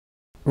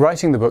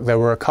writing the book, there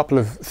were a couple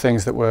of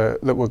things that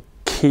were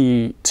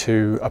key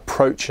to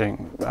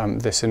approaching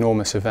this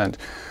enormous event.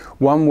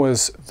 One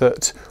was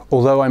that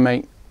although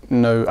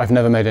I've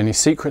never made any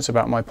secrets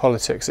about my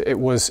politics, it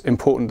was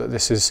important that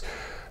this is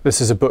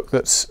a book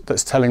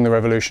that's telling the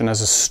revolution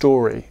as a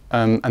story,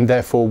 and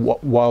therefore,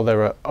 while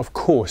there are, of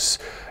course,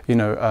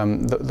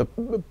 the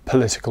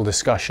political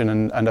discussion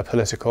and a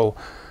political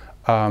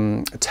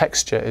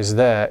texture is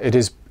there, it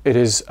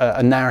is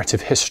a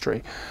narrative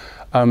history,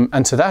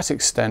 and to that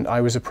extent,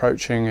 I was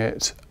approaching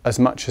it as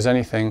much as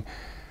anything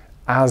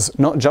as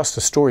not just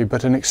a story,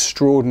 but an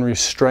extraordinary,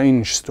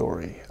 strange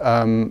story,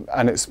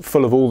 and it's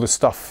full of all the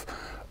stuff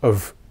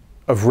of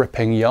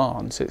ripping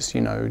yarns. It's,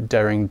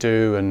 daring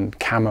do and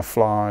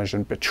camouflage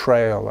and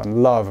betrayal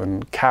and love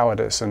and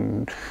cowardice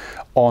and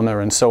honour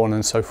and so on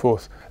and so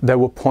forth. There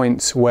were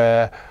points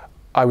where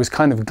I was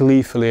kind of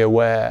gleefully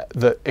aware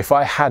that if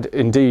I had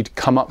indeed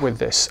come up with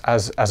this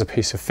as a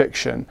piece of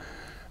fiction,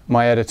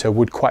 my editor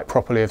would quite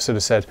properly have sort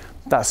of said,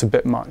 that's a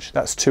bit much,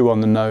 that's too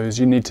on the nose,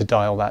 you need to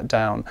dial that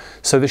down.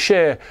 So the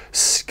sheer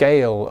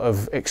scale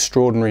of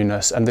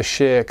extraordinariness and the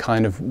sheer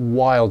kind of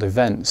wild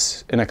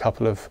events in a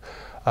couple of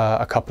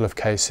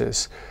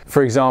cases.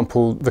 For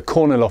example, the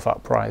Kornilov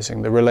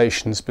uprising, the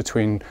relations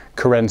between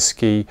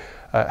Kerensky,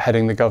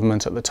 heading the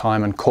government at the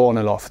time, and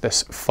Kornilov,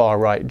 this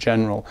far-right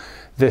general,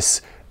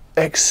 this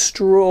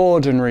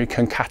extraordinary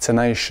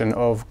concatenation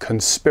of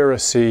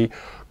conspiracy,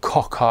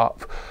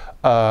 cock-up,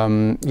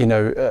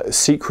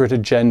 secret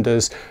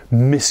agendas,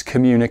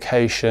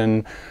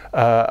 miscommunication,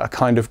 a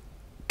kind of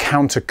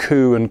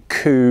counter-coup and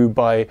coup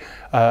by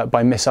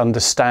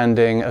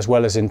misunderstanding as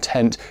well as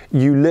intent.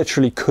 You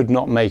literally could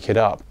not make it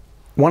up.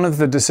 One of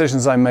the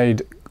decisions I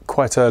made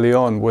quite early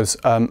on was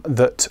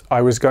that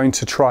I was going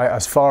to try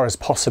as far as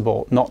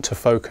possible not to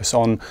focus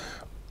on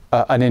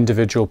an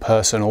individual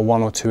person or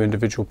one or two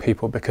individual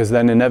people, because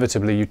then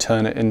inevitably you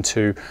turn it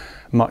into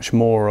much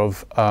more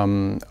of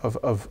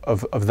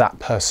that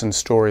person's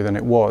story than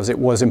it was. It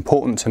was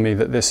important to me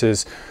that this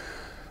is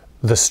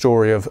the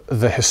story of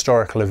the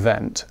historical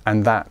event,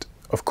 and that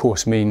of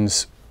course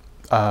means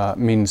more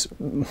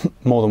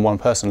than one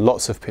person,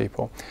 lots of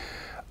people.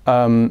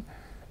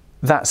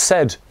 That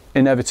said,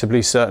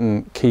 inevitably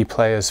certain key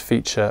players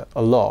feature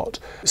a lot.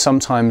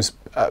 Sometimes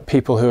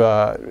people who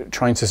are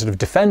trying to sort of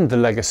defend the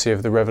legacy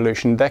of the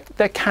revolution,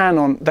 there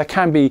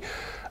can be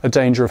a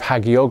danger of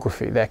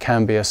hagiography. There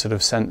can be a sort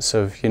of sense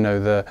of,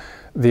 the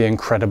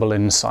incredible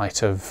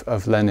insight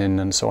of Lenin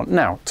and so on.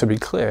 Now, to be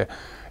clear,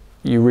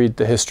 you read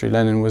the history,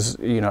 Lenin was,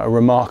 a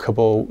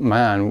remarkable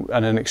man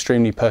and an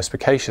extremely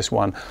perspicacious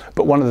one.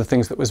 But one of the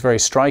things that was very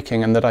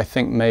striking, and that I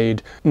think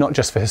made, not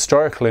just for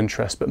historical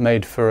interest, but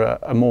made for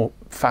a more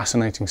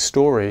fascinating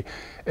story,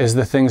 is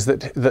the things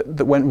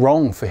that went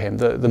wrong for him,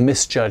 the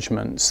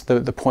misjudgments,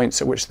 the points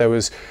at which there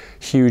was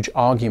huge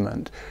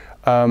argument.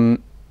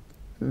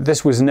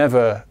 This was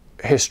never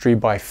history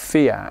by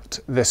fiat.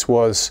 This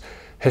was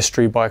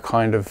history by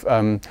kind of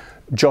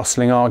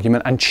jostling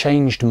argument and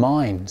changed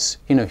minds.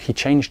 He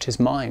changed his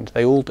mind.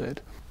 They all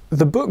did.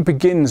 The book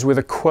begins with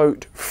a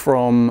quote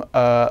from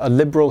a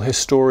liberal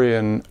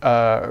historian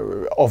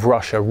of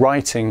Russia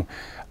writing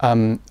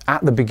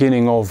at the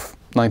beginning of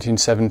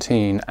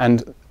 1917,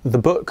 and the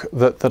book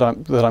that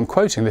I'm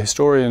quoting, the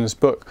historian's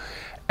book,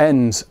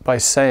 ends by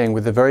saying,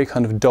 with a very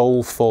kind of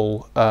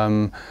doleful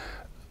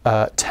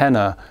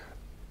tenor,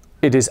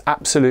 "It is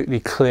absolutely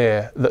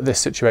clear that this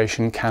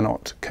situation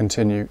cannot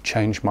continue.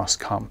 Change must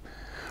come."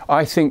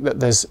 I think that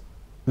there's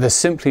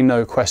simply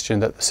no question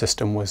that the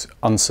system was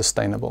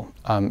unsustainable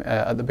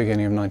at the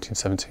beginning of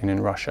 1917 in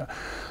Russia.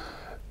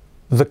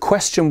 The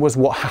question was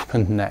what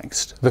happened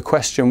next. The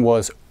question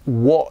was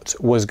what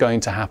was going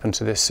to happen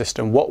to this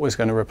system, what was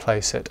going to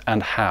replace it,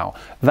 and how.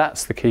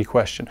 That's the key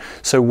question.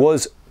 So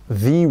was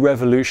the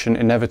revolution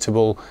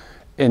inevitable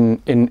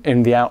in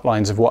the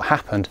outlines of what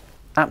happened?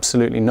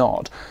 Absolutely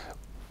not.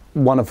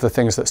 One of the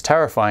things that's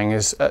terrifying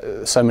is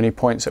so many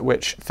points at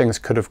which things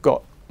could have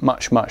got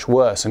much, much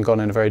worse and gone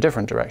in a very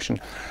different direction.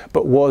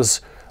 But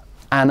was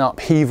an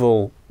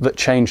upheaval that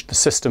changed the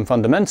system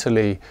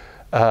fundamentally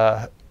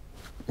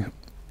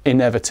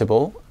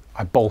inevitable?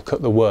 I balk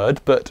at the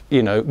word, but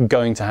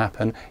going to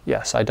happen?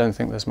 Yes, I don't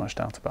think there's much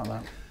doubt about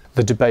that.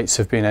 The debates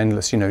have been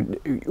endless,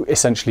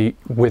 essentially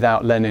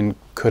without Lenin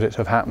could it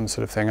have happened,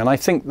 sort of thing. And I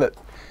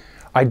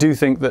do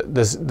think that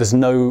there's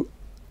no,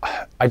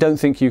 I don't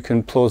think you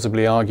can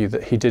plausibly argue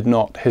that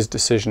his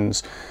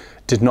decisions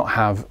did not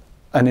have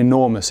an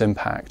enormous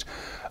impact.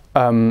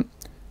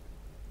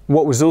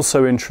 What was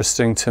also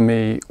interesting to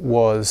me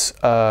was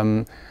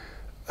the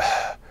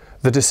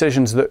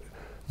decisions that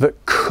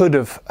could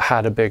have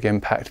had a big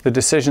impact, the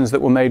decisions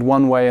that were made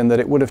one way and that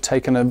it would have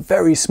taken a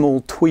very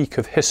small tweak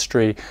of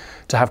history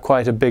to have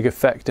quite a big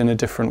effect in a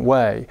different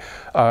way.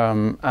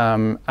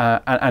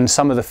 And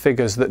some of the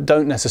figures that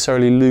don't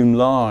necessarily loom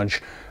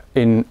large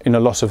in a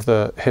lot of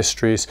the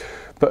histories,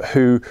 but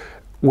who,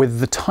 with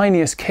the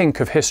tiniest kink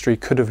of history,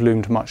 could have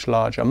loomed much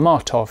larger.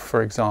 Martov,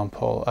 for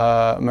example,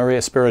 Maria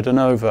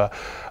Spiridonova,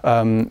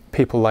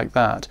 people like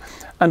that.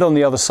 And on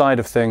the other side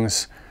of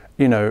things,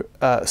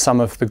 some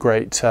of the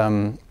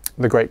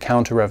great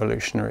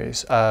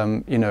counter-revolutionaries.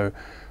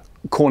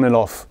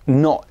 Kornilov,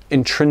 not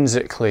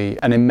intrinsically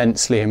an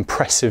immensely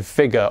impressive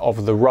figure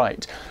of the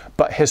right,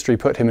 but history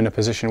put him in a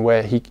position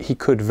where he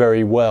could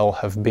very well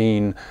have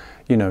been,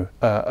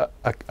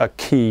 a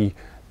key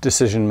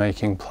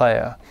decision-making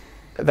player.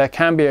 There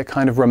can be a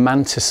kind of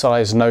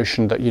romanticized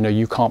notion that,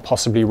 you can't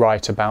possibly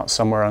write about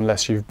somewhere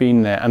unless you've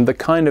been there. And the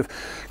kind of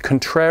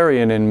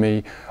contrarian in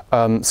me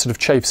sort of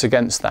chafes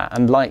against that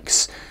and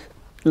likes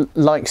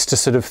to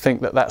sort of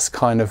think that that's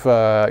kind of,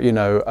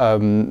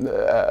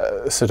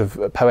 sort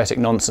of poetic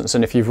nonsense.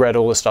 And if you've read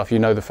all the stuff, you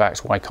know the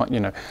facts, why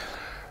can't,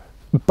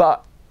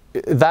 But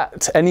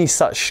that any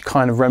such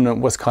kind of remnant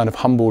was kind of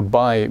humbled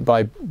by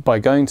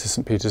going to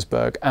St.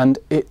 Petersburg. And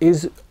it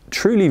is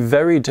truly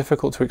very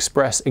difficult to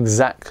express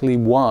exactly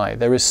why.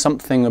 There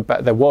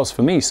was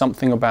for me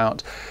something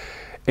about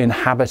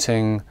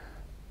inhabiting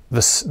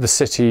the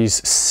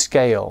city's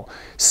scale,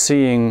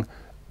 seeing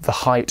the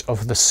height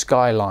of the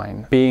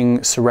skyline,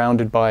 being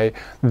surrounded by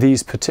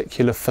these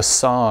particular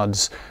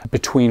facades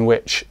between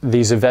which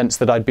these events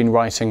that I'd been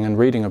writing and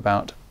reading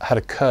about had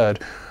occurred,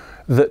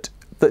 that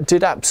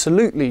did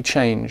absolutely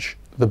change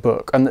the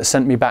book, and that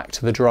sent me back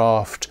to the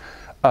draft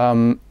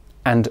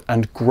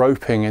and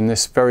groping in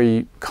this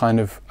very kind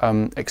of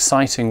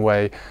exciting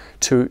way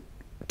to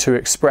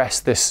express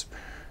this,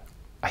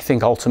 I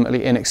think,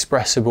 ultimately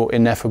inexpressible,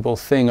 ineffable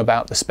thing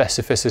about the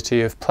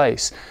specificity of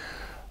place.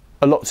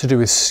 A lot to do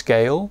with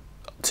scale,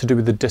 to do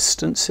with the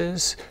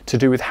distances, to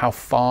do with how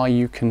far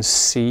you can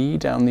see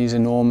down these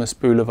enormous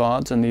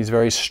boulevards and these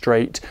very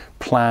straight,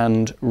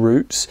 planned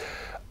routes.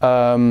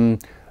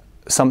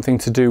 Something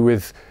to do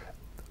with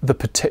the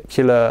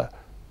particular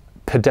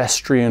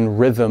pedestrian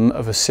rhythm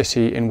of a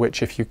city in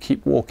which, if you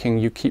keep walking,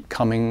 you keep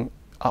coming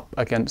up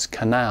against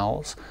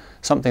canals.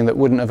 Something that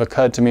wouldn't have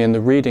occurred to me in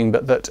the reading,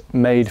 but that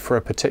made for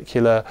a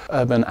particular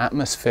urban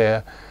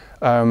atmosphere.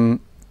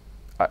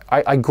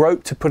 I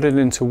grope to put it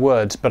into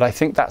words, but I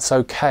think that's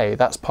okay.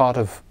 That's part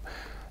of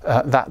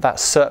that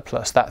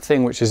surplus, that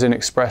thing which is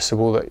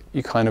inexpressible that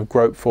you kind of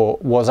grope for,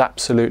 was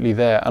absolutely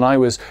there. And I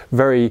was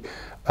very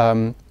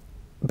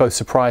both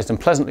surprised and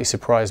pleasantly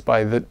surprised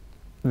by the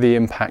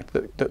impact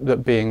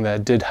that being there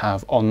did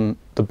have on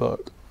the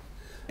book.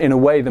 In a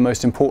way, the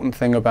most important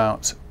thing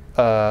about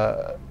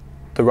the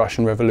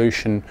Russian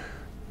Revolution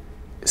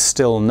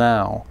still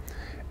now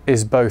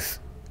is both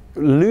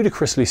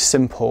ludicrously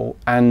simple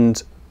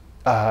and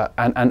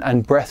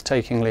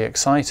breathtakingly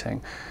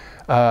exciting,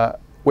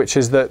 which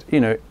is that,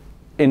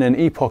 in an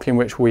epoch in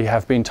which we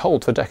have been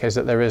told for decades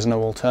that there is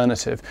no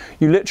alternative,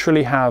 you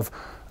literally have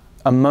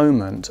a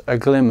moment, a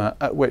glimmer,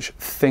 at which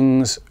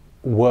things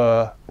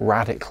were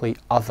radically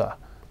other.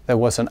 There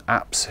was an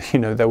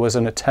there was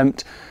an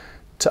attempt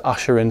to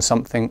usher in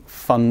something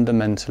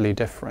fundamentally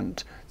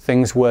different.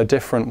 Things were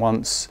different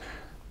once,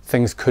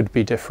 things could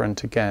be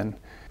different again.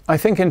 I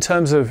think in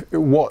terms of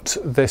what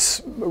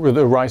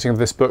the writing of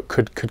this book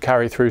could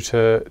carry through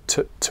to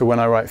when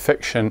I write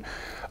fiction,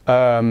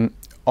 on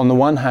the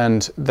one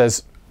hand,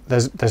 there's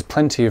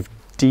plenty of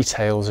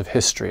details of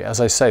history.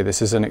 As I say,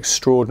 this is an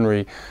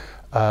extraordinary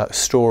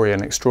story,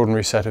 an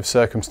extraordinary set of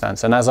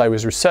circumstance. And as I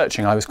was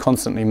researching, I was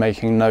constantly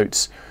making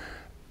notes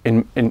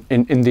in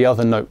the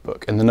other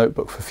notebook, in the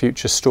notebook for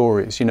future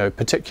stories,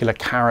 particular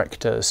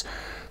characters,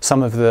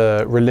 some of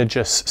the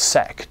religious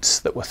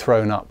sects that were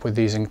thrown up with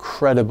these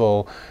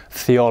incredible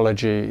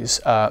theologies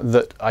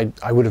that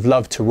I would have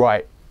loved to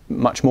write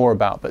much more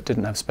about, but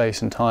didn't have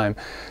space and time.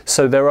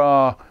 So there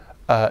are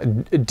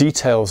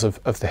details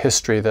of the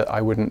history that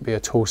I wouldn't be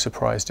at all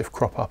surprised if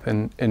crop up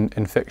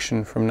in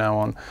fiction from now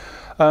on.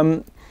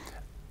 And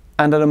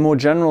at a more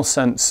general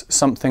sense,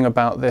 something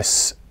about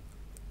this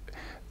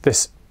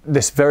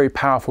very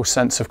powerful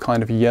sense of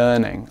kind of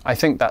yearning. I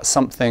think that's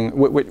something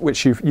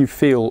which you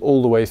feel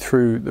all the way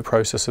through the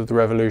process of the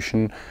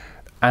revolution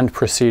and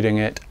preceding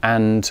it,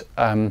 and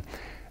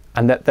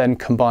that then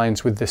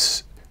combines with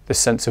this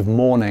sense of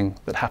mourning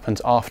that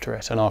happens after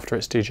it and after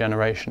its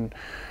degeneration.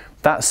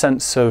 That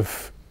sense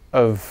of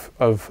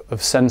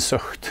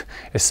Sehnsucht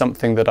is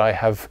something that I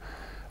have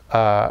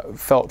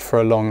felt for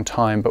a long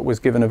time, but was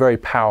given a very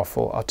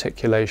powerful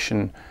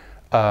articulation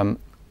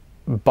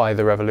by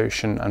the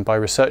revolution and by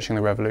researching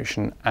the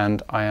revolution,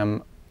 and I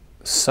am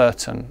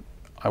certain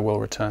I will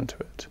return to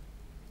it.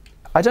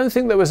 I don't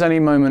think there was any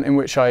moment in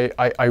which I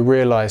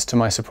realised, to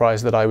my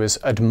surprise, that I was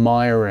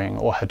admiring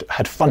or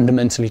had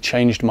fundamentally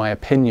changed my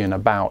opinion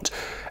about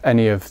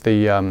any of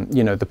the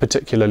the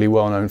particularly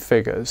well-known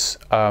figures.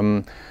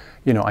 I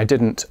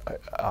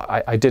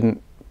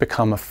didn't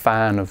become a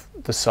fan of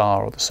the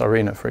Tsar or the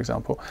Tsarina, for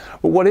example.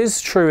 But what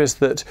is true is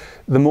that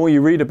the more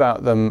you read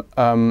about them,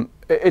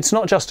 it's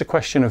not just a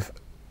question of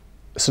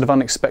sort of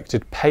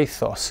unexpected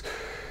pathos.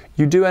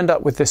 You do end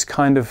up with this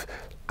kind of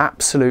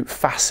absolute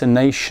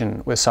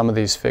fascination with some of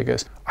these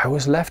figures. I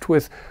was left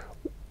with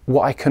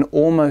what I can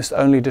almost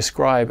only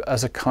describe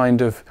as a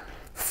kind of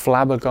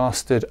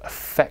flabbergasted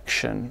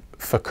affection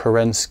for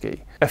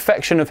Kerensky.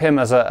 Affection of him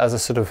as a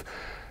sort of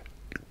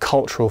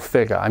cultural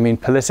figure. I mean,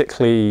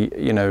 politically,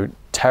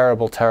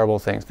 terrible, terrible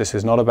things. This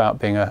is not about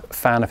being a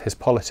fan of his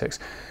politics,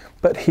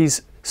 but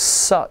he's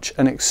such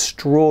an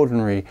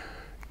extraordinary,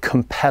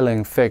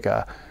 compelling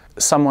figure.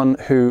 Someone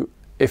who,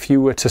 if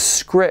you were to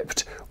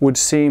script, would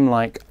seem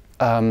like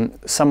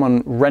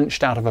someone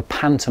wrenched out of a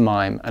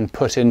pantomime and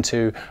put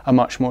into a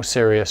much more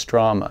serious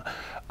drama.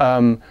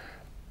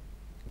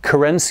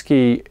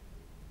 Kerensky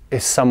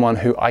is someone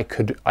who I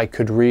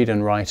could read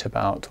and write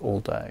about all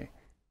day.